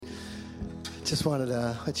Just wanted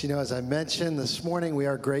to let you know, as I mentioned this morning, we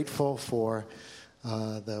are grateful for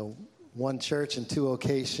the one church and two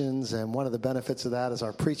locations, and one of the benefits of that is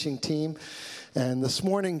our preaching team. And this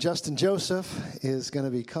morning, Justin Joseph is going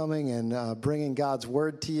to be coming and bringing God's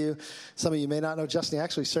word to you. Some of you may not know Justin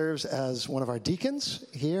actually serves as one of our deacons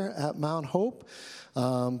here at Mount Hope.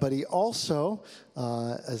 But he also,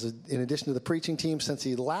 in addition to the preaching team, since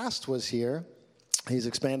he last was here, he's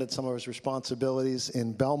expanded some of his responsibilities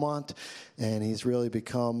in Belmont, and he's really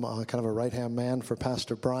become kind of a right-hand man for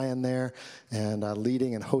Pastor Brian there, and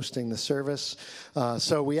leading and hosting the service.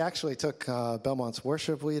 So we actually took Belmont's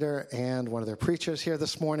worship leader and one of their preachers here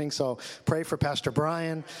this morning, so pray for Pastor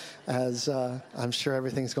Brian, as I'm sure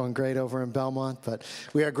everything's going great over in Belmont. But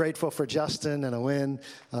we are grateful for Justin and Owen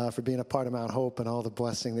for being a part of Mount Hope and all the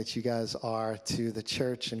blessing that you guys are to the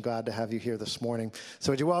church, and glad to have you here this morning.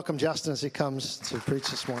 So would you welcome Justin as he comes to preach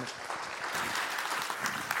this morning?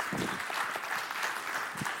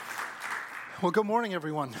 Well, good morning,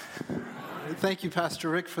 everyone. Thank you, Pastor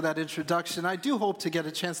Rick, for that introduction. I do hope to get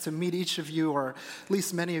a chance to meet each of you, or at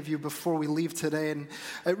least many of you, before we leave today. And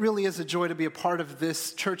it really is a joy to be a part of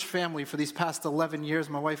this church family for these past 11 years.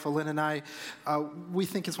 My wife, Lynn, and I, we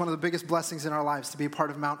think it's one of the biggest blessings in our lives to be a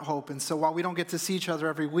part of Mount Hope. And so while we don't get to see each other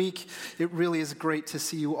every week, it really is great to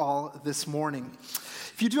see you all this morning.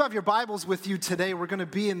 If you do have your Bibles with you today, we're going to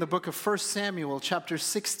be in the book of 1 Samuel, chapters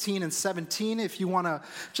 16 and 17. If you want to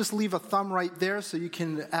just leave a thumb right there so you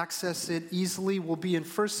can access it easily, we'll be in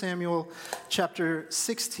 1 Samuel, chapter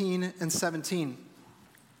 16 and 17.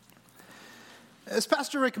 As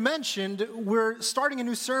Pastor Rick mentioned, we're starting a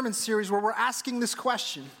new sermon series where we're asking this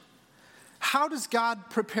question: how does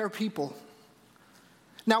God prepare people?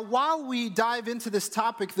 Now, while we dive into this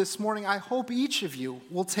topic this morning, I hope each of you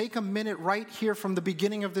will take a minute right here from the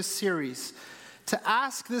beginning of this series to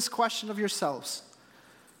ask this question of yourselves: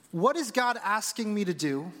 what is God asking me to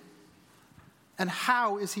do, and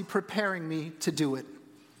how is he preparing me to do it?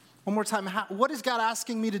 One more time. What is God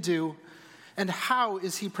asking me to do, and how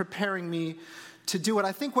is he preparing me to do it?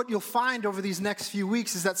 I think what you'll find over these next few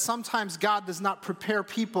weeks is that sometimes God does not prepare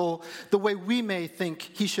people the way we may think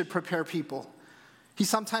he should prepare people. He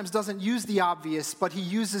sometimes doesn't use the obvious, but he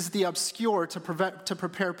uses the obscure to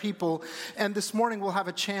prepare people. And this morning we'll have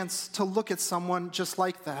a chance to look at someone just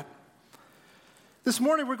like that. This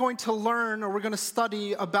morning we're going to learn, or we're going to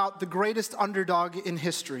study about the greatest underdog in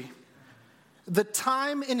history. The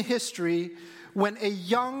time in history when a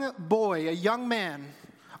young boy, a young man,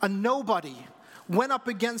 a nobody, went up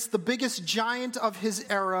against the biggest giant of his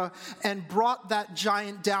era and brought that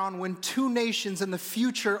giant down, when two nations and the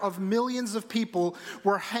future of millions of people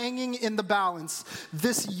were hanging in the balance.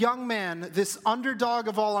 This young man, this underdog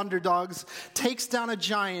of all underdogs, takes down a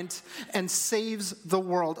giant and saves the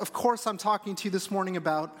world. Of course, I'm talking to you this morning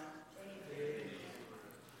about...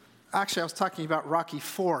 Actually, I was talking about Rocky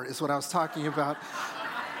IV is what I was talking about.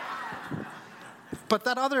 But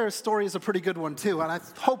that other story is a pretty good one, too, and I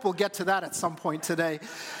hope we'll get to that at some point today.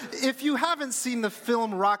 If you haven't seen the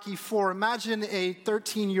film Rocky IV, imagine a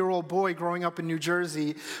 13-year-old boy growing up in New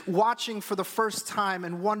Jersey, watching for the first time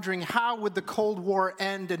and wondering how would the Cold War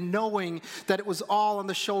end, and knowing that it was all on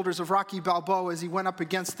the shoulders of Rocky Balboa as he went up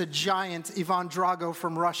against the giant Ivan Drago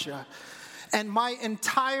from Russia. And my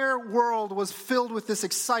entire world was filled with this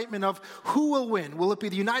excitement of who will win. Will it be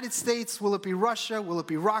the United States? Will it be Russia? Will it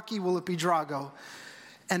be Rocky? Will it be Drago?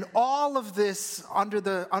 And all of this under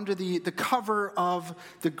the cover of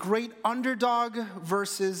the great underdog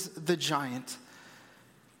versus the giant.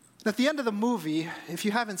 And at the end of the movie, if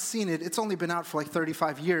you haven't seen it, it's only been out for like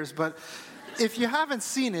 35 years, but if you haven't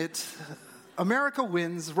seen it, America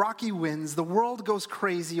wins, Rocky wins, the world goes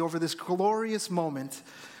crazy over this glorious moment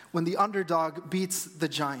when the underdog beats the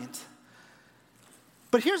giant.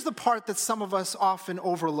 But here's the part that some of us often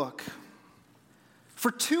overlook.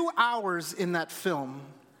 For 2 hours in that film,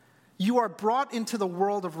 you are brought into the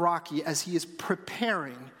world of Rocky as he is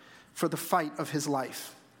preparing for the fight of his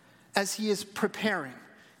life. As he is preparing,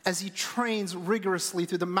 as he trains rigorously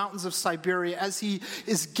through the mountains of Siberia, as he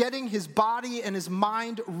is getting his body and his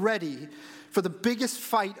mind ready for the biggest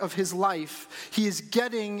fight of his life, he is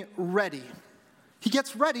getting ready. He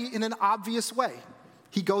gets ready in an obvious way.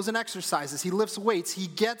 He goes and exercises, he lifts weights, he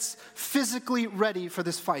gets physically ready for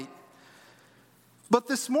this fight. But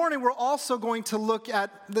this morning, we're also going to look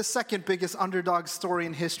at the second biggest underdog story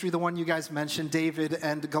in history, the one you guys mentioned, David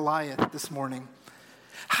and Goliath this morning.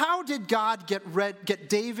 How did God get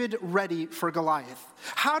David ready for Goliath?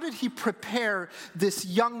 How did he prepare this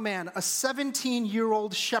young man, a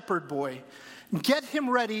 17-year-old shepherd boy, Get him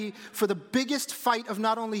ready for the biggest fight of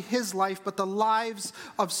not only his life, but the lives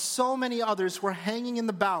of so many others who are hanging in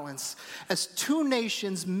the balance as two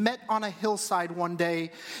nations met on a hillside one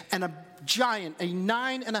day, and a giant, a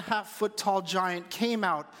 9.5-foot tall giant, came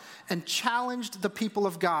out and challenged the people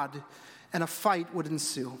of God, and a fight would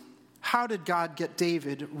ensue. How did God get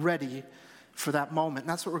David ready for that moment? And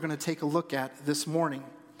that's what we're going to take a look at this morning.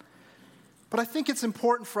 But I think it's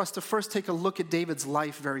important for us to first take a look at David's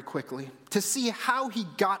life very quickly to see how he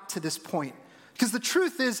got to this point. Because the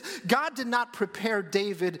truth is, God did not prepare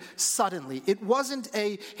David suddenly. It wasn't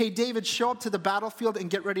a, hey, David, show up to the battlefield and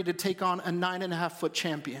get ready to take on a 9.5-foot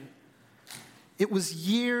champion. It was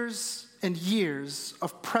years and years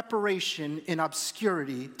of preparation in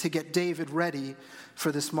obscurity to get David ready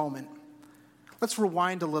for this moment. Let's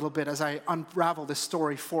rewind a little bit as I unravel this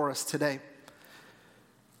story for us today.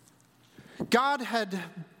 God had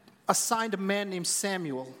assigned a man named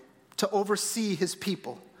Samuel to oversee his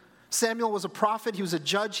people. Samuel was a prophet, he was a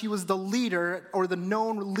judge, he was the leader or the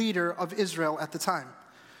known leader of Israel at the time.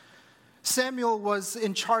 Samuel was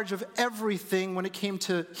in charge of everything when it came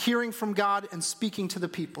to hearing from God and speaking to the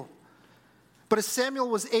people. But as Samuel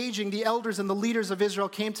was aging, the elders and the leaders of Israel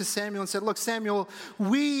came to Samuel and said, look, Samuel,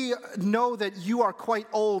 we know that you are quite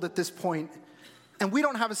old at this point, and we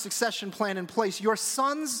don't have a succession plan in place. Your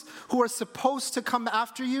sons who are supposed to come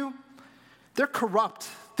after you, they're corrupt.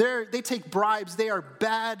 They take bribes. They are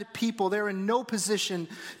bad people. They're in no position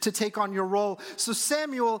to take on your role. So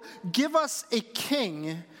Samuel, give us a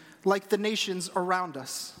king like the nations around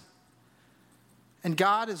us. And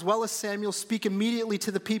God, as well as Samuel, speak immediately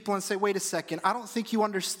to the people and say, wait a second, I don't think you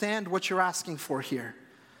understand what you're asking for here.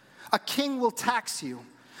 A king will tax you.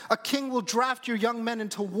 A king will draft your young men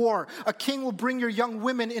into war. A king will bring your young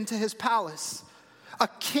women into his palace. A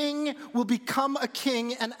king will become a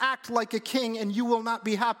king and act like a king, and you will not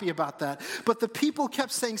be happy about that. But the people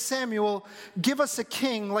kept saying, Samuel, give us a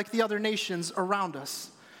king like the other nations around us.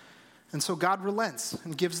 And so God relents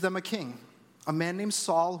and gives them a king, a man named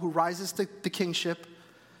Saul who rises to the kingship,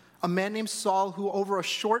 a man named Saul who over a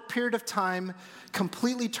short period of time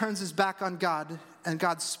completely turns his back on God, and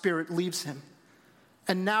God's spirit leaves him.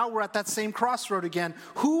 And now we're at that same crossroad again.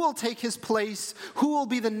 Who will take his place? Who will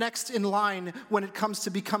be the next in line when it comes to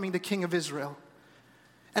becoming the king of Israel?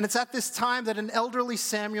 And it's at this time that an elderly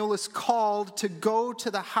Samuel is called to go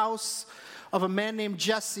to the house of a man named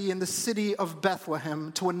Jesse in the city of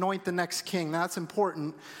Bethlehem to anoint the next king. Now that's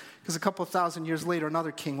important because a couple of thousand years later,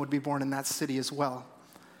 another king would be born in that city as well.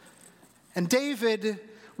 And David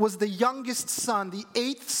was the youngest son, the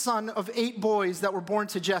 8th son of 8 boys that were born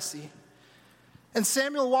to Jesse. And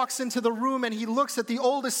Samuel walks into the room and he looks at the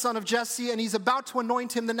oldest son of Jesse and he's about to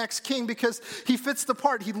anoint him the next king because he fits the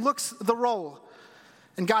part. He looks the role.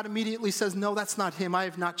 And God immediately says, no, that's not him. I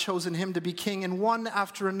have not chosen him to be king. And one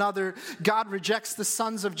after another, God rejects the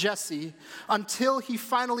sons of Jesse until he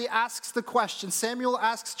finally asks the question. Samuel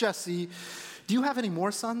asks Jesse, do you have any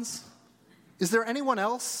more sons? Is there anyone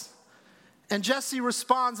else? And Jesse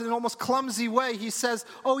responds in an almost clumsy way. He says,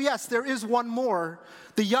 oh yes, there is one more,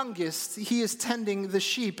 the youngest. He is tending the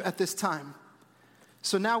sheep at this time.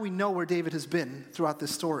 So now we know where David has been throughout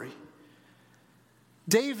this story.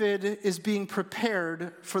 David is being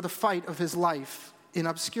prepared for the fight of his life in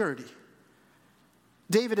obscurity.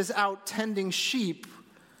 David is out tending sheep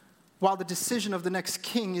while the decision of the next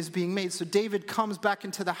king is being made. So David comes back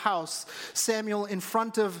into the house. Samuel, in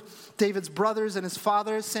front of David's brothers and his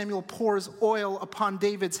father, Samuel pours oil upon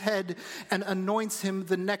David's head and anoints him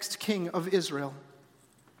the next king of Israel.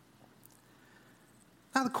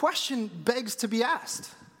 Now the question begs to be asked.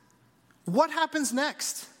 What happens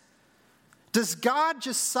next? Does God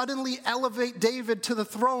just suddenly elevate David to the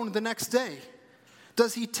throne the next day?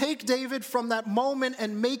 Does he take David from that moment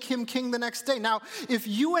and make him king the next day? Now, if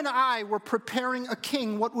you and I were preparing a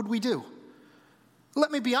king, what would we do?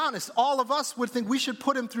 Let me be honest. All of us would think we should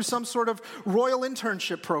put him through some sort of royal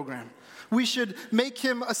internship program. We should make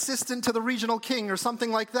him assistant to the regional king or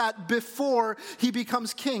something like that before he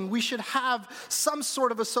becomes king. We should have some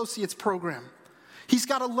sort of associate's program. He's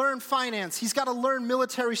got to learn finance. He's got to learn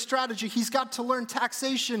military strategy. He's got to learn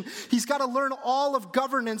taxation. He's got to learn all of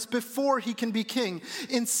governance before he can be king.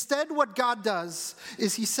 Instead, what God does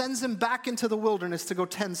is he sends him back into the wilderness to go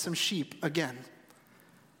tend some sheep again.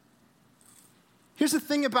 Here's the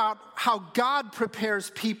thing about how God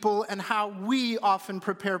prepares people and how we often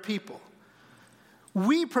prepare people.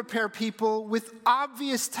 We prepare people with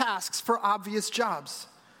obvious tasks for obvious jobs.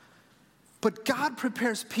 But God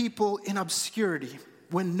prepares people in obscurity.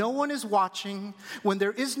 When no one is watching, when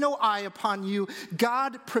there is no eye upon you,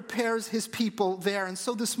 God prepares his people there. And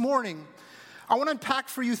so this morning, I want to unpack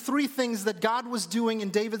for you 3 things that God was doing in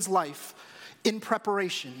David's life in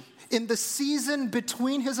preparation. In the season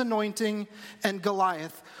between his anointing and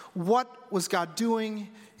Goliath, what was God doing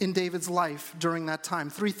in David's life during that time?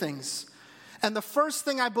 3 things. And the first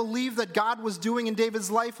thing I believe that God was doing in David's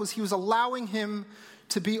life was he was allowing him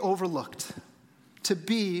to be overlooked. To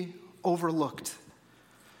be overlooked.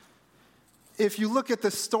 If you look at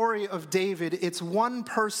the story of David, it's one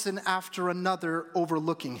person after another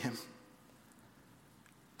overlooking him.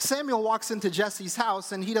 Samuel walks into Jesse's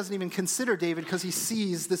house and he doesn't even consider David because he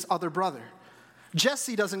sees this other brother.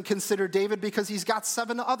 Jesse doesn't consider David because he's got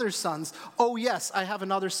 7 other sons. Oh yes, I have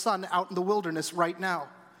another son out in the wilderness right now.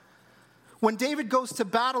 When David goes to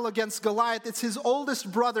battle against Goliath, it's his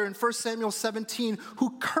oldest brother in 1 Samuel 17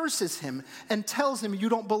 who curses him and tells him, you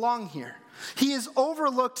don't belong here. He is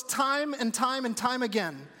overlooked time and time and time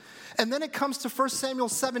again. And then it comes to 1 Samuel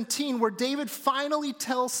 17 where David finally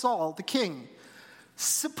tells Saul, the king,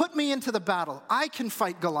 put me into the battle. I can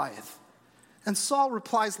fight Goliath. And Saul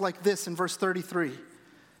replies like this in verse 33.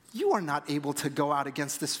 You are not able to go out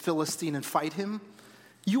against this Philistine and fight him.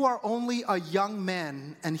 You are only a young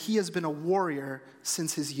man, and he has been a warrior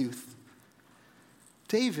since his youth.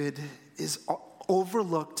 David is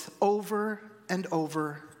overlooked over and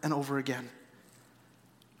over and over again.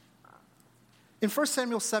 In 1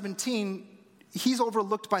 Samuel 17, he's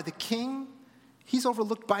overlooked by the king. He's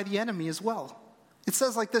overlooked by the enemy as well. It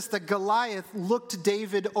says like this, that Goliath looked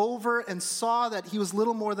David over and saw that he was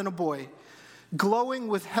little more than a boy, glowing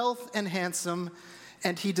with health and handsome,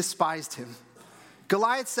 and he despised him.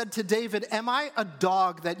 Goliath said to David, am I a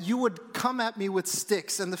dog that you would come at me with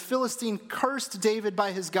sticks? And the Philistine cursed David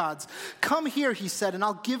by his gods. Come here, he said, and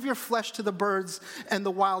I'll give your flesh to the birds and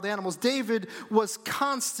the wild animals. David was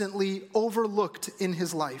constantly overlooked in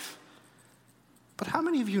his life. But how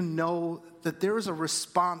many of you know that there is a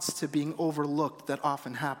response to being overlooked that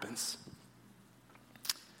often happens?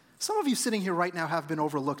 Some of you sitting here right now have been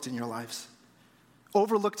overlooked in your lives.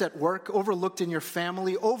 Overlooked at work, overlooked in your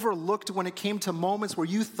family, overlooked when it came to moments where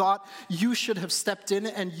you thought you should have stepped in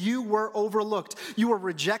and you were overlooked. You were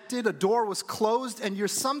rejected, a door was closed, and you're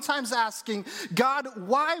sometimes asking, God,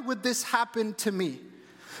 why would this happen to me?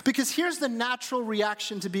 Because here's the natural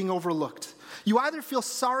reaction to being overlooked. You either feel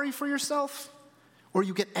sorry for yourself or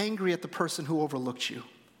you get angry at the person who overlooked you.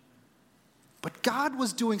 But God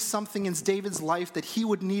was doing something in David's life that he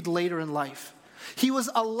would need later in life. He was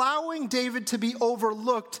allowing David to be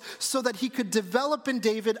overlooked so that he could develop in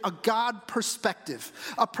David a God perspective,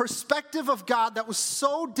 a perspective of God that was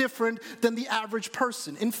so different than the average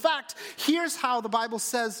person. In fact, here's how the Bible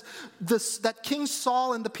says that King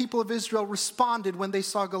Saul and the people of Israel responded when they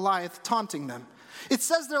saw Goliath taunting them. It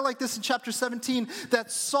says there like this in chapter 17,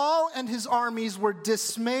 that Saul and his armies were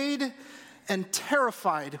dismayed and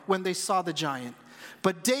terrified when they saw the giant.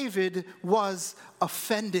 But David was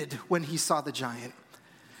offended when he saw the giant.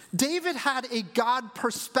 David had a God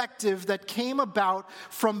perspective that came about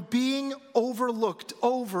from being overlooked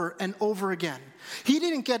over and over again. He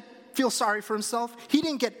didn't feel sorry for himself. He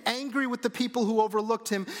didn't get angry with the people who overlooked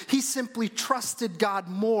him. He simply trusted God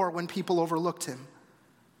more when people overlooked him.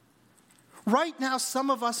 Right now, some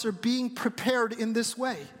of us are being prepared in this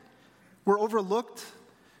way. We're overlooked.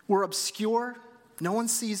 We're obscure. No one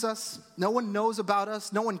sees us. No one knows about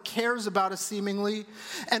us. No one cares about us seemingly.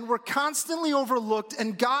 And we're constantly overlooked.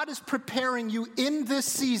 And God is preparing you in this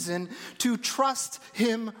season to trust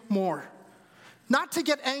him more. Not to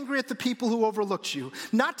get angry at the people who overlooked you.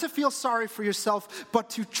 Not to feel sorry for yourself,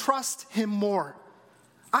 but to trust him more.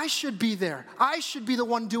 I should be there. I should be the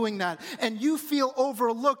one doing that. And you feel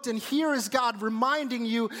overlooked. And here is God reminding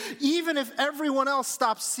you, even if everyone else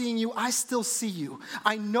stops seeing you, I still see you.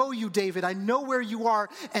 I know you, David. I know where you are.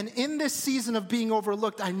 And in this season of being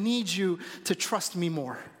overlooked, I need you to trust me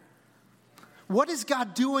more. What is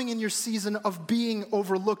God doing in your season of being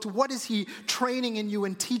overlooked? What is he training in you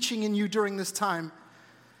and teaching in you during this time?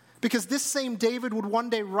 Because this same David would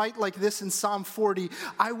one day write like this in Psalm 40,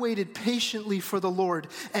 I waited patiently for the Lord,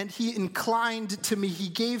 and he inclined to me. He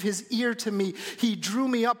gave his ear to me. He drew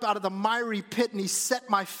me up out of the miry pit, and he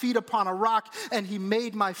set my feet upon a rock, and he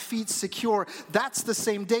made my feet secure. That's the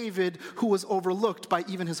same David who was overlooked by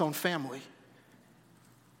even his own family.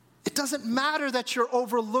 It doesn't matter that you're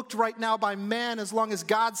overlooked right now by man as long as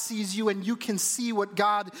God sees you and you can see what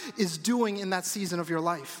God is doing in that season of your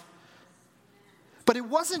life. But it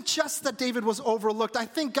wasn't just that David was overlooked. I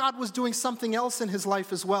think God was doing something else in his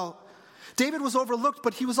life as well. David was overlooked,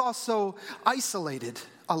 but he was also isolated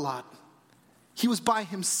a lot. He was by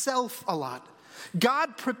himself a lot.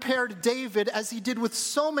 God prepared David, as he did with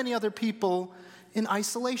so many other people, in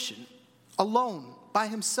isolation, alone, by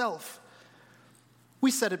himself.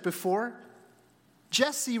 We said it before.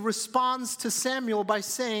 Jesse responds to Samuel by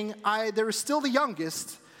saying, there is still the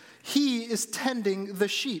youngest. He is tending the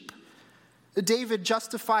sheep. David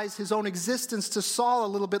justifies his own existence to Saul a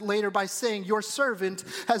little bit later by saying, your servant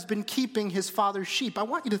has been keeping his father's sheep. I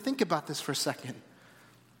want you to think about this for a second.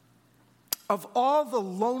 Of all the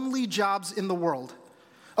lonely jobs in the world,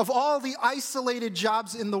 of all the isolated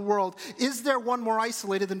jobs in the world, is there one more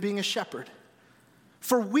isolated than being a shepherd?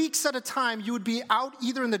 For weeks at a time, you would be out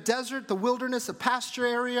either in the desert, the wilderness, a pasture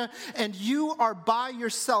area, and you are by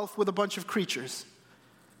yourself with a bunch of creatures.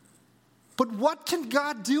 But what can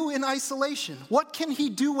God do in isolation? What can he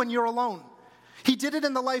do when you're alone? He did it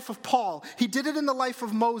in the life of Paul. He did it in the life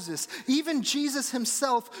of Moses. Even Jesus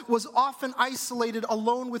himself was often isolated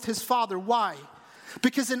alone with his Father. Why?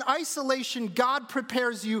 Because in isolation, God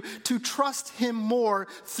prepares you to trust him more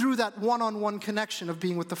through that one-on-one connection of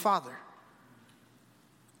being with the Father.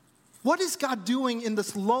 What is God doing in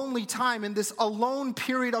this lonely time, in this alone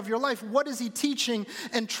period of your life? What is he teaching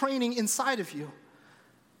and training inside of you?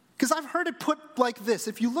 Because I've heard it put like this.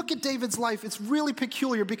 If you look at David's life, it's really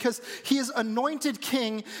peculiar because he is anointed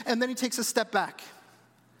king and then he takes a step back.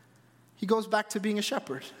 He goes back to being a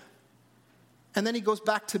shepherd. And then he goes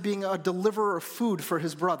back to being a deliverer of food for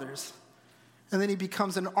his brothers. And then he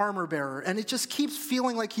becomes an armor bearer. And it just keeps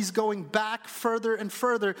feeling like he's going back further and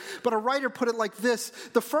further. But a writer put it like this: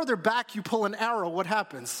 the further back you pull an arrow, what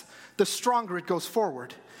happens? The stronger it goes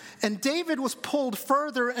forward. And David was pulled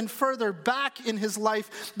further and further back in his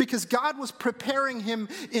life because God was preparing him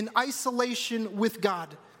in isolation with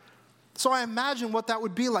God. So I imagine what that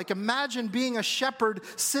would be like. Imagine being a shepherd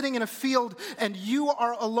sitting in a field and you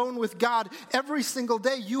are alone with God. Every single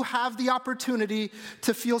day you have the opportunity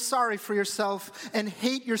to feel sorry for yourself and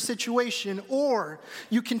hate your situation. Or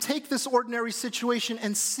you can take this ordinary situation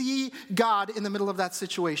and see God in the middle of that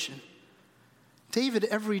situation. David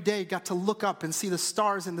every day got to look up and see the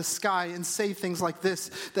stars in the sky and say things like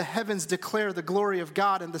this: the heavens declare the glory of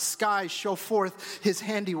God and the skies show forth his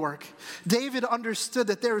handiwork. David understood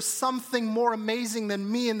that there is something more amazing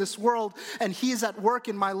than me in this world, and he is at work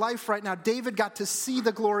in my life right now. David got to see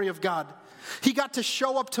the glory of God. He got to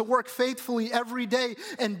show up to work faithfully every day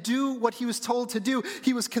and do what he was told to do.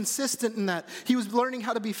 He was consistent in that. He was learning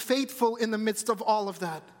how to be faithful in the midst of all of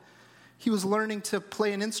that. He was learning to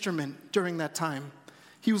play an instrument during that time.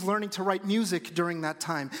 He was learning to write music during that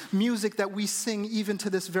time. Music that we sing even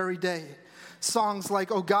to this very day. Songs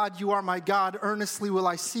like, "Oh God, you are my God, earnestly will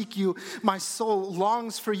I seek you. My soul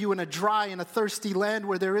longs for you in a dry and a thirsty land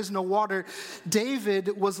where there is no water."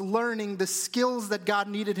 David was learning the skills that God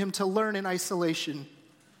needed him to learn in isolation.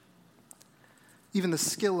 Even the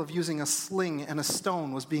skill of using a sling and a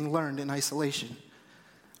stone was being learned in isolation,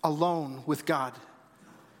 alone with God.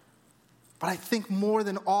 But I think more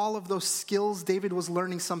than all of those skills, David was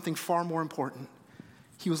learning something far more important.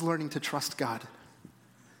 He was learning to trust God.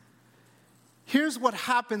 Here's what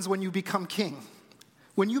happens when you become king.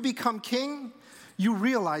 When you become king, you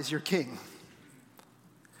realize you're king.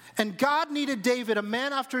 And God needed David, a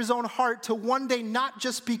man after his own heart, to one day not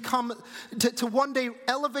just become, to one day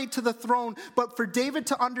elevate to the throne, but for David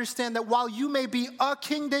to understand that while you may be a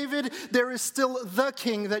king, David, there is still the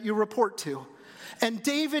king that you report to. And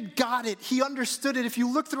David got it. He understood it. If you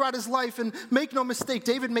look throughout his life, and make no mistake,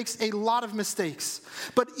 David makes a lot of mistakes.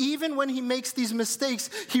 But even when he makes these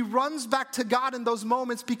mistakes, he runs back to God in those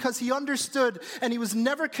moments because he understood and he was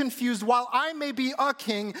never confused. While I may be a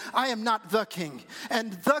king, I am not the king.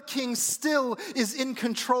 And the king still is in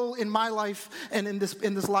control in my life and in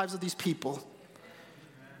this lives of these people.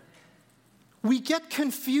 We get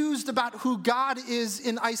confused about who God is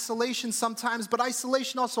in isolation sometimes, but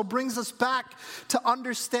isolation also brings us back to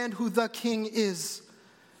understand who the king is.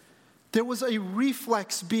 There was a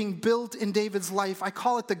reflex being built in David's life. I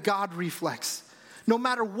call it the God reflex. No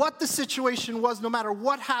matter what the situation was, no matter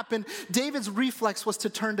what happened, David's reflex was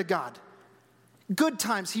to turn to God. Good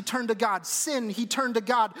times, he turned to God. Sin, he turned to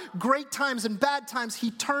God. Great times and bad times,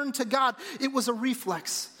 he turned to God. It was a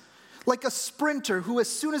reflex. Like a sprinter who, as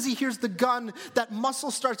soon as he hears the gun, that muscle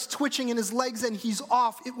starts twitching in his legs and he's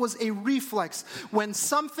off. It was a reflex. When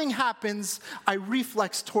something happens, I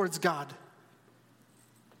reflex towards God.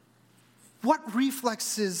 What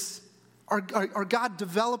reflexes are God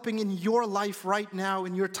developing in your life right now,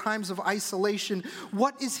 in your times of isolation?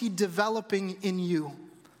 What is he developing in you?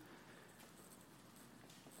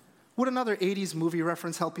 Would another 80s movie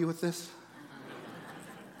reference help you with this?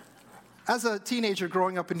 As a teenager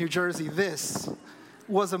growing up in New Jersey, this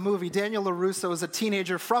was a movie. Daniel LaRusso is a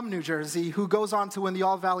teenager from New Jersey who goes on to win the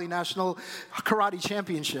All-Valley National Karate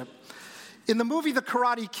Championship. In the movie The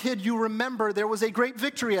Karate Kid, you remember there was a great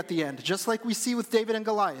victory at the end, just like we see with David and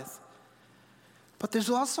Goliath. But there's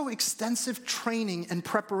also extensive training and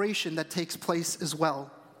preparation that takes place as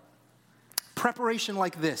well. Preparation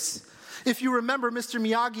like this. If you remember Mr.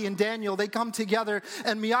 Miyagi and Daniel, they come together,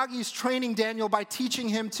 and Miyagi's training Daniel by teaching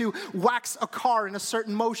him to wax a car in a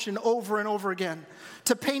certain motion over and over again,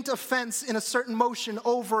 to paint a fence in a certain motion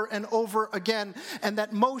over and over again, and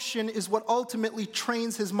that motion is what ultimately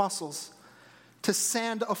trains his muscles to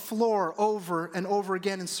sand a floor over and over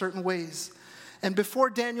again in certain ways. And before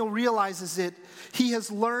Daniel realizes it, he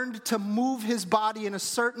has learned to move his body in a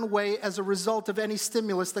certain way as a result of any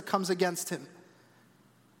stimulus that comes against him.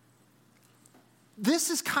 This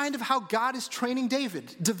is kind of how God is training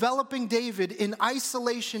David, developing David in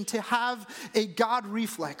isolation to have a God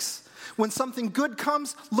reflex. When something good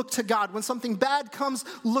comes, look to God. When something bad comes,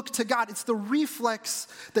 look to God. It's the reflex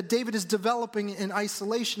that David is developing in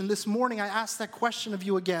isolation. And this morning I asked that question of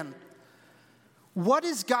you again. What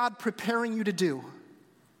is God preparing you to do?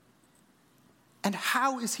 And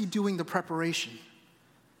how is he doing the preparation?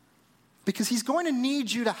 Because he's going to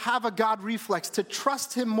need you to have a God reflex, to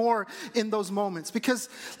trust him more in those moments. Because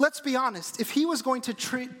let's be honest, if he was going to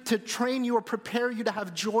train you or prepare you to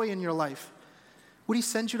have joy in your life, would he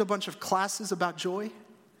send you to a bunch of classes about joy?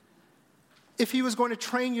 If he was going to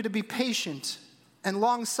train you to be patient and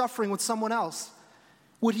long-suffering with someone else,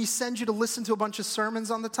 would he send you to listen to a bunch of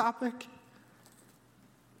sermons on the topic?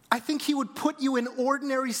 I think he would put you in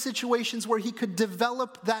ordinary situations where he could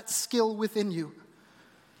develop that skill within you.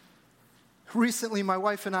 Recently, my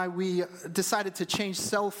wife and I, we decided to change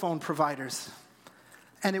cell phone providers.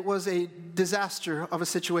 And it was a disaster of a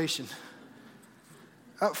situation.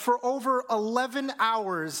 For over 11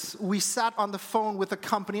 hours, we sat on the phone with a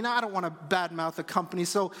company. Now, I don't want to badmouth a company,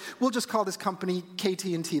 so we'll just call this company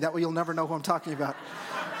KT&T. That way you'll never know who I'm talking about.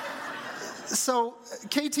 So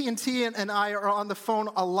KT&T and I are on the phone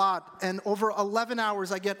a lot. And over 11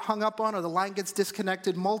 hours, I get hung up on, or the line gets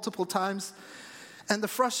disconnected multiple times. And the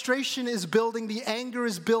frustration is building, the anger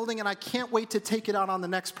is building, and I can't wait to take it out on the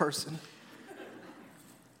next person.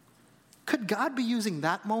 Could God be using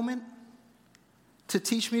that moment to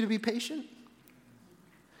teach me to be patient?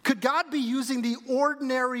 Could God be using the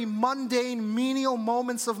ordinary, mundane, menial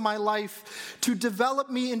moments of my life to develop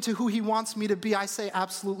me into who he wants me to be? I say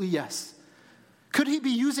absolutely yes. Could he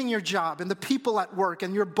be using your job and the people at work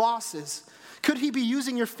and your bosses? Could he be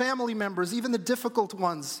using your family members, even the difficult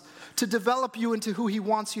ones, to develop you into who he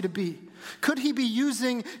wants you to be? Could he be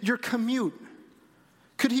using your commute?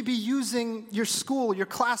 Could he be using your school, your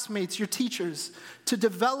classmates, your teachers to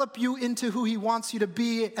develop you into who he wants you to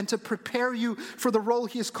be and to prepare you for the role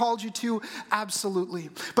he has called you to? Absolutely.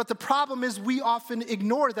 But the problem is we often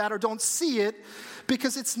ignore that or don't see it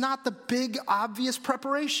because it's not the big, obvious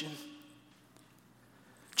preparation.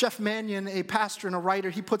 Jeff Mannion, a pastor and a writer,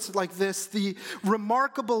 he puts it like this: the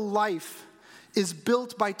remarkable life is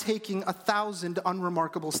built by taking 1,000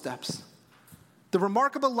 unremarkable steps. The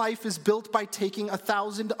remarkable life is built by taking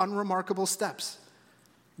 1,000 unremarkable steps.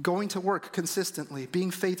 Going to work consistently, being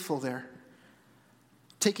faithful there.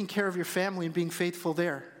 Taking care of your family and being faithful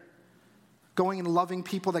there. Going and loving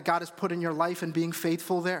people that God has put in your life and being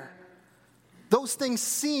faithful there. Those things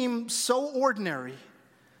seem so ordinary.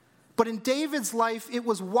 But in David's life, it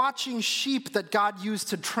was watching sheep that God used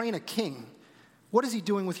to train a king. What is he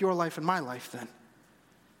doing with your life and my life then?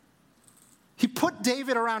 He put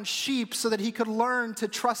David around sheep so that he could learn to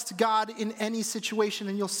trust God in any situation,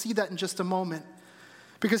 and you'll see that in just a moment.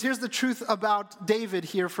 Because here's the truth about David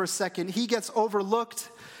here for a second. He gets overlooked,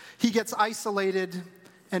 he gets isolated,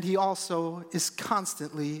 and he also is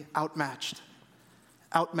constantly outmatched.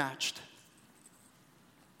 Outmatched.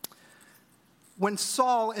 When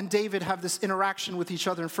Saul and David have this interaction with each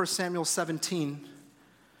other in 1 Samuel 17,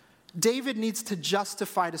 David needs to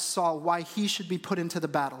justify to Saul why he should be put into the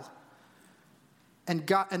battle. And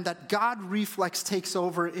that God reflex takes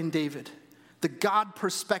over in David. The God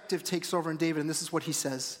perspective takes over in David, and this is what he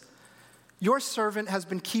says. Your servant has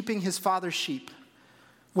been keeping his father's sheep.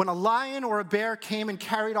 When a lion or a bear came and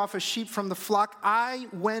carried off a sheep from the flock, I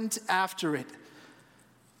went after it.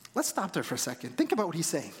 Let's stop there for a second. Think about what he's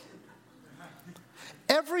saying.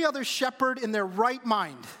 Every other shepherd in their right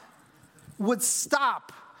mind would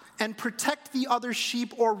stop and protect the other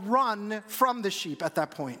sheep or run from the sheep at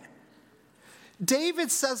that point.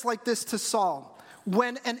 David says like this to Saul: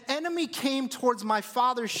 when an enemy came towards my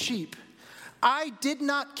father's sheep, I did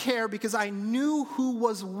not care because I knew who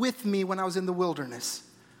was with me when I was in the wilderness.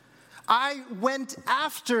 I went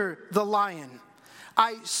after the lion.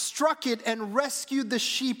 I struck it and rescued the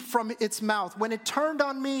sheep from its mouth. When it turned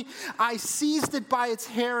on me, I seized it by its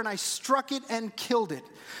hair and I struck it and killed it.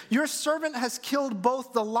 Your servant has killed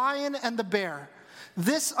both the lion and the bear.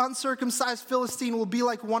 This uncircumcised Philistine will be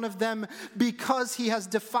like one of them because he has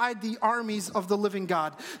defied the armies of the living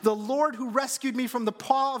God. The Lord who rescued me from the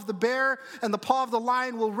paw of the bear and the paw of the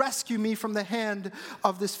lion will rescue me from the hand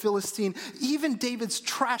of this Philistine. Even David's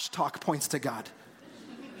trash talk points to God.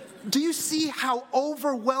 Do you see how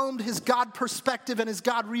overwhelmed his God perspective and his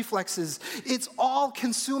God reflexes? It's all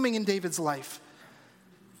consuming in David's life.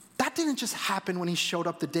 That didn't just happen when he showed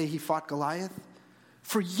up the day he fought Goliath.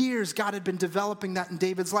 For years, God had been developing that in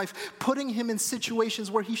David's life, putting him in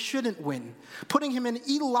situations where he shouldn't win, putting him in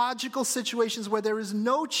illogical situations where there is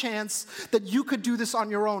no chance that you could do this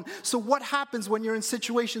on your own. So what happens when you're in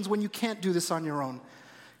situations when you can't do this on your own?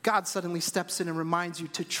 God suddenly steps in and reminds you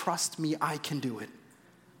to trust me, I can do it.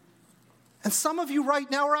 And some of you right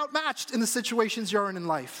now are outmatched in the situations you're in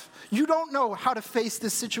life. You don't know how to face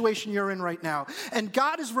this situation you're in right now. And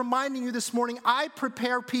God is reminding you this morning, I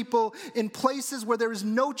prepare people in places where there is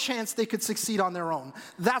no chance they could succeed on their own.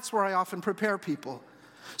 That's where I often prepare people.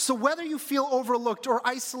 So whether you feel overlooked or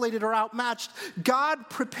isolated or outmatched, God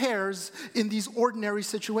prepares in these ordinary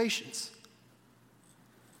situations.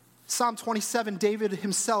 Psalm 27, David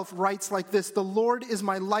himself writes like this, "The Lord is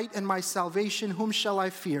my light and my salvation, whom shall I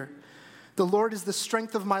fear? The Lord is the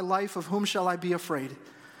strength of my life, of whom shall I be afraid?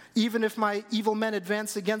 Even if my evil men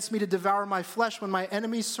advance against me to devour my flesh, when my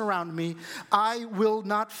enemies surround me, I will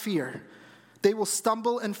not fear. They will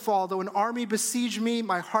stumble and fall. Though an army besiege me,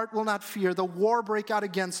 my heart will not fear. Though war break out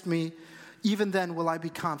against me, even then will I be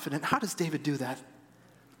confident." How does David do that?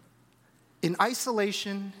 In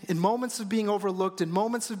isolation, in moments of being overlooked, in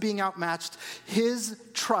moments of being outmatched, his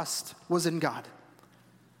trust was in God.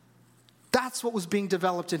 That's what was being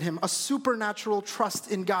developed in him, a supernatural trust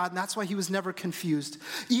in God, and that's why he was never confused.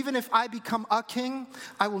 Even if I become a king,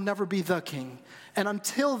 I will never be the king. And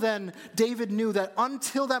until then, David knew that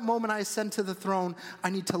until that moment I ascend to the throne, I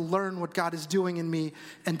need to learn what God is doing in me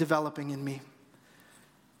and developing in me.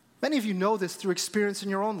 Many of you know this through experience in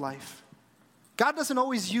your own life. God doesn't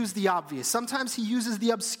always use the obvious. Sometimes he uses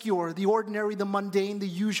the obscure, the ordinary, the mundane, the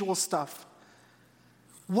usual stuff.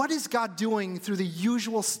 What is God doing through the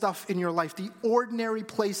usual stuff in your life, the ordinary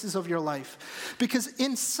places of your life? Because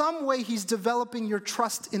in some way, he's developing your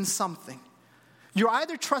trust in something. You're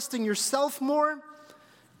either trusting yourself more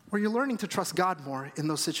or you're learning to trust God more in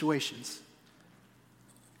those situations.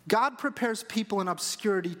 God prepares people in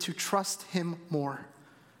obscurity to trust him more.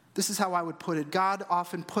 This is how I would put it. God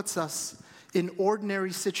often puts us in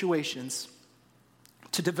ordinary situations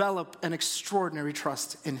to develop an extraordinary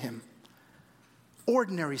trust in him.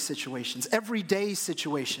 Ordinary situations, everyday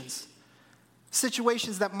situations,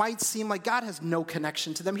 situations that might seem like God has no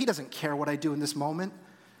connection to them. He doesn't care what I do in this moment.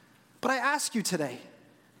 But I ask you today,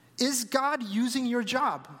 is God using your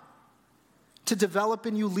job to develop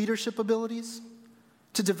in you leadership abilities,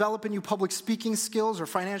 to develop in you public speaking skills or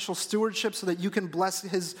financial stewardship so that you can bless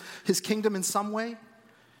his kingdom in some way?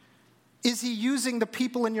 Is he using the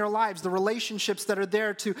people in your lives, the relationships that are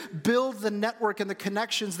there to build the network and the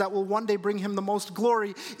connections that will one day bring him the most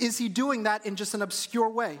glory? Is he doing that in just an obscure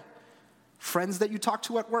way? Friends that you talk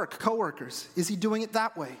to at work, coworkers, is he doing it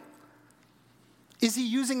that way? Is he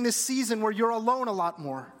using this season where you're alone a lot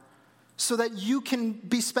more so that you can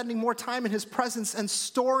be spending more time in his presence and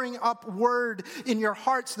storing up word in your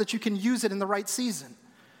heart so that you can use it in the right season?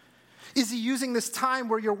 Is he using this time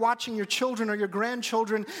where you're watching your children or your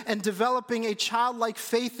grandchildren and developing a childlike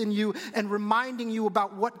faith in you and reminding you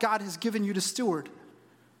about what God has given you to steward?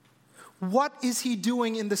 What is he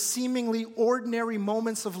doing in the seemingly ordinary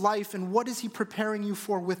moments of life, and what is he preparing you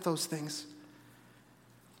for with those things?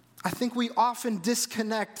 I think we often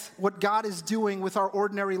disconnect what God is doing with our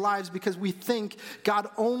ordinary lives because we think God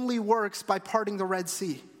only works by parting the Red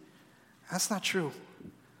Sea. That's not true.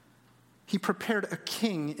 He prepared a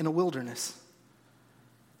king in a wilderness.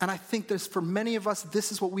 And I think for many of us, this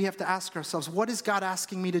is what we have to ask ourselves. What is God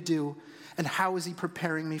asking me to do, and how is he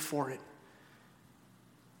preparing me for it?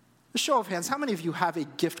 A show of hands, how many of you have a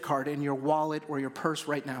gift card in your wallet or your purse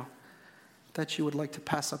right now that you would like to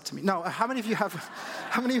pass up to me? No, how many of you have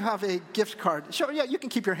a gift card? Yeah, you can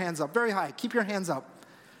keep your hands up, very high. Keep your hands up.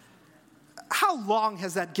 How long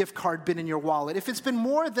has that gift card been in your wallet? If it's been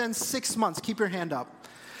more than 6 months, keep your hand up.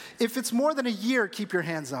 If it's more than a year, keep your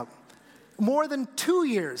hands up. More than 2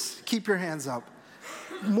 years, keep your hands up.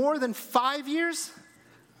 More than 5 years?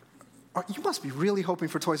 You must be really hoping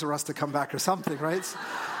for Toys R Us to come back or something, right?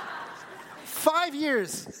 5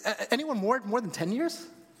 years. Anyone more than 10 years?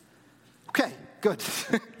 Okay, good.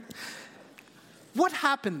 What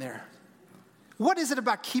happened there? What is it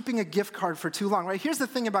about keeping a gift card for too long, right? Here's the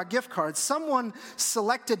thing about gift cards. Someone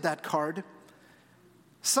selected that card.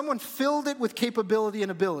 Someone filled it with capability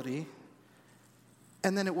and ability,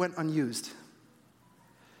 and then it went unused.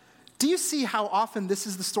 Do you see how often this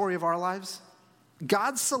is the story of our lives?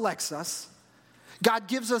 God selects us. God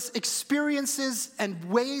gives us experiences and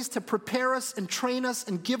ways to prepare us and train us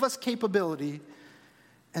and give us capability,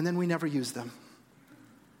 and then we never use them.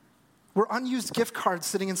 We're unused gift cards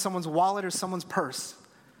sitting in someone's wallet or someone's purse.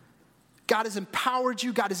 God has empowered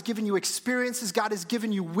you. God has given you experiences. God has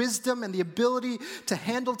given you wisdom and the ability to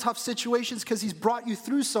handle tough situations because he's brought you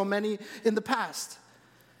through so many in the past.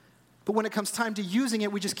 But when it comes time to using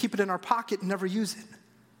it, we just keep it in our pocket and never use it.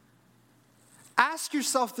 Ask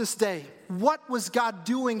yourself this day, what was God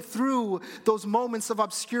doing through those moments of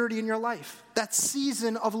obscurity in your life? That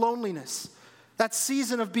season of loneliness, that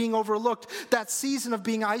season of being overlooked, that season of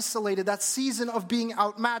being isolated, that season of being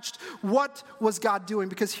outmatched. What was God doing?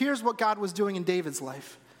 Because here's what God was doing in David's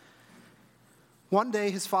life. One day,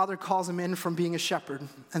 his father calls him in from being a shepherd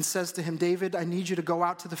and says to him, David, I need you to go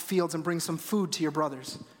out to the fields and bring some food to your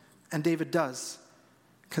brothers. And David does.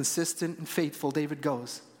 Consistent and faithful, David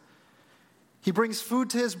goes. He brings food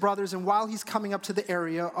to his brothers, and while he's coming up to the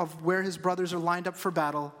area of where his brothers are lined up for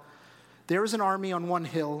battle, there is an army on one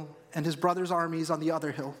hill, and his brother's army is on the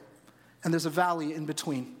other hill. And there's a valley in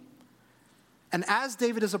between. And as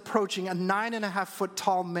David is approaching, a 9.5-foot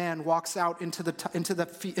tall man walks out into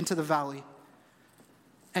the valley.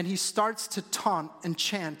 And he starts to taunt and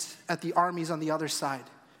chant at the armies on the other side.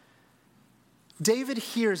 David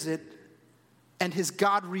hears it, and his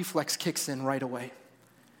God reflex kicks in right away.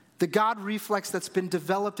 The God reflex that's been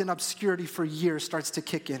developed in obscurity for years starts to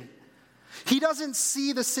kick in. He doesn't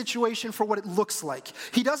see the situation for what it looks like.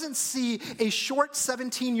 He doesn't see a short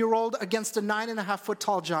 17-year-old against a 9.5-foot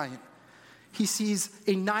tall giant. He sees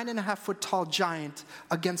a 9.5-foot tall giant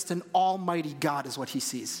against an almighty God is what he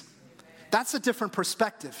sees. That's a different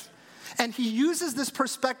perspective. And he uses this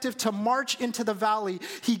perspective to march into the valley.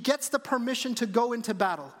 He gets the permission to go into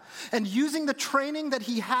battle. And using the training that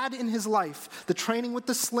he had in his life, the training with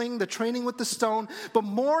the sling, the training with the stone, but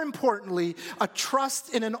more importantly, a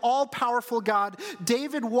trust in an all-powerful God,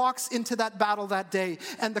 David walks into that battle that day.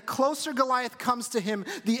 And the closer Goliath comes to him,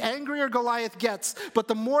 the angrier Goliath gets. But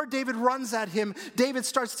the more David runs at him, David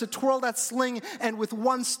starts to twirl that sling, and with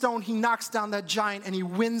one stone, he knocks down that giant, and he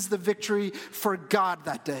wins the victory for God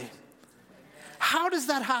that day. How does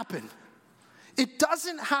that happen? It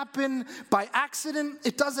doesn't happen by accident.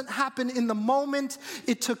 It doesn't happen in the moment.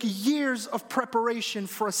 It took years of preparation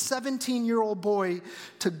for a 17-year-old boy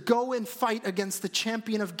to go and fight against the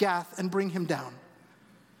champion of Gath and bring him down.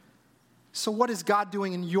 So what is God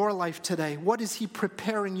doing in your life today? What is he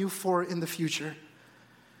preparing you for in the future?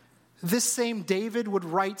 This same David would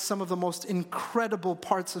write some of the most incredible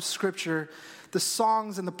parts of Scripture, the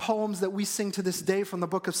songs and the poems that we sing to this day from the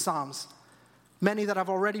book of Psalms. Many that I've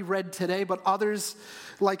already read today, but others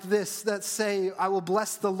like this that say, I will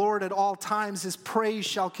bless the Lord at all times. His praise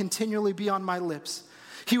shall continually be on my lips.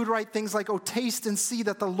 He would write things like, oh, taste and see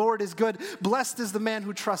that the Lord is good. Blessed is the man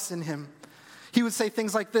who trusts in him. He would say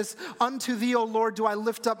things like this, unto thee, O Lord, do I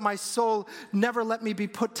lift up my soul. Never let me be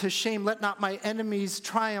put to shame. Let not my enemies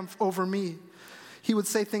triumph over me. He would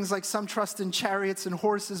say things like, some trust in chariots and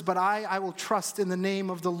horses, but I will trust in the name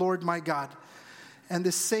of the Lord my God. And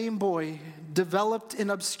this same boy, developed in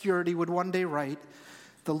obscurity, would one day write,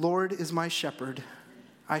 the Lord is my shepherd,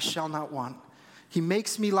 I shall not want. He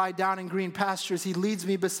makes me lie down in green pastures. He leads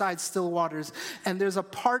me beside still waters. And there's a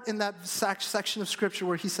part in that section of Scripture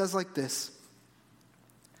where he says like this,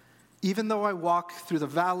 even though I walk through the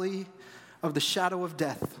valley of the shadow of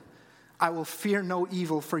death, I will fear no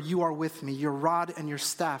evil, for you are with me. Your rod and your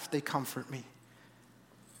staff, they comfort me.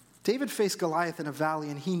 David faced Goliath in a valley,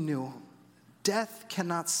 and he knew, death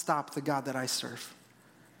cannot stop the God that I serve.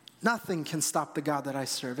 Nothing can stop the God that I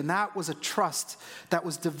serve. And that was a trust that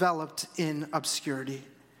was developed in obscurity.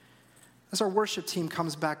 As our worship team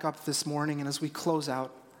comes back up this morning and as we close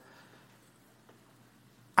out,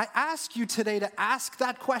 I ask you today to ask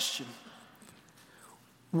that question.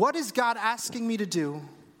 What is God asking me to do,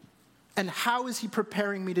 and how is he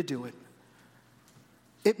preparing me to do it?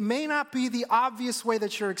 It may not be the obvious way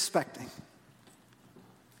that you're expecting.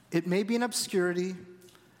 It may be in obscurity.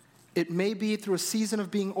 It may be through a season of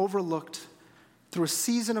being overlooked, through a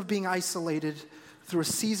season of being isolated, through a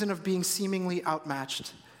season of being seemingly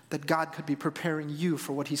outmatched, that God could be preparing you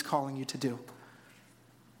for what he's calling you to do.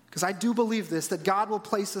 Because I do believe this, that God will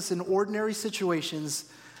place us in ordinary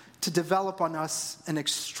situations to develop on us an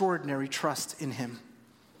extraordinary trust in him.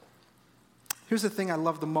 Here's the thing I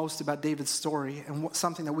love the most about David's story and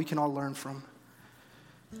something that we can all learn from.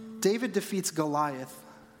 David defeats Goliath.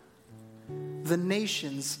 The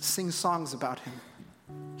nations sing songs about him.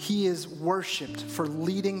 He is worshiped for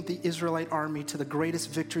leading the Israelite army to the greatest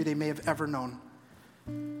victory they may have ever known.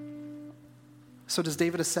 So does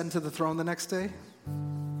David ascend to the throne the next day?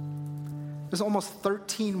 There's almost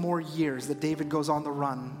 13 more years that David goes on the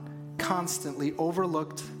run, constantly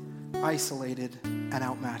overlooked, isolated, and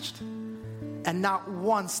outmatched. And not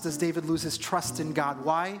once does David lose his trust in God.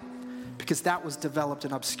 Why? Because that was developed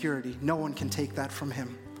in obscurity. No one can take that from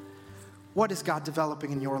him. What is God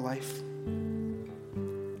developing in your life?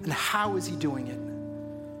 And how is he doing it?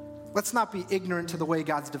 Let's not be ignorant to the way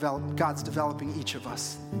God's developing each of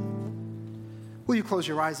us. Will you close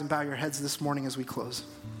your eyes and bow your heads this morning as we close?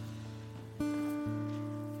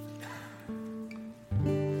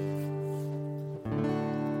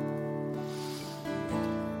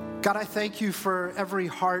 God, I thank you for every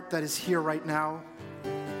heart that is here right now.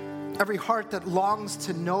 Every heart that longs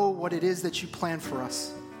to know what it is that you plan for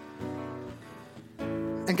us.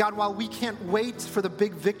 And God, while we can't wait for the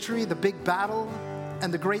big victory, the big battle,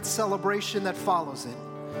 and the great celebration that follows it,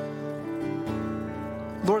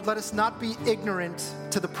 Lord, let us not be ignorant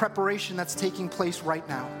to the preparation that's taking place right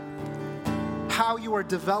now. How you are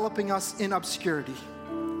developing us in obscurity.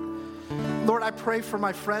 Lord, I pray for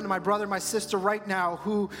my friend, my brother, my sister right now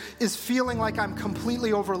who is feeling like I'm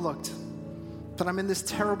completely overlooked, that I'm in this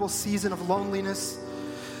terrible season of loneliness,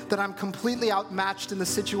 that I'm completely outmatched in the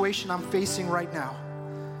situation I'm facing right now.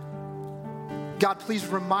 God, please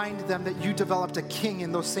remind them that you developed a king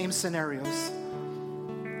in those same scenarios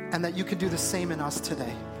and that you can do the same in us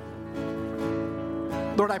today.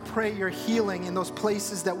 Lord, I pray your healing in those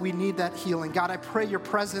places that we need that healing. God, I pray your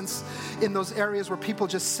presence in those areas where people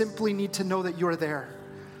just simply need to know that you're there.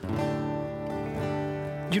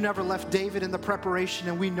 You never left David in the preparation,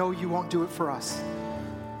 and we know you won't do it for us.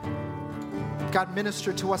 God,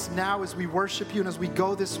 minister to us now as we worship you and as we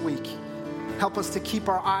go this week. Help us to keep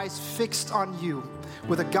our eyes fixed on you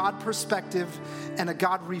with a God perspective and a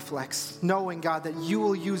God reflex, knowing, God, that you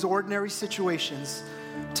will use ordinary situations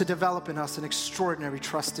to develop in us an extraordinary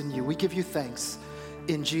trust in you. We give you thanks.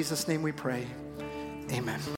 In Jesus' name we pray. Amen.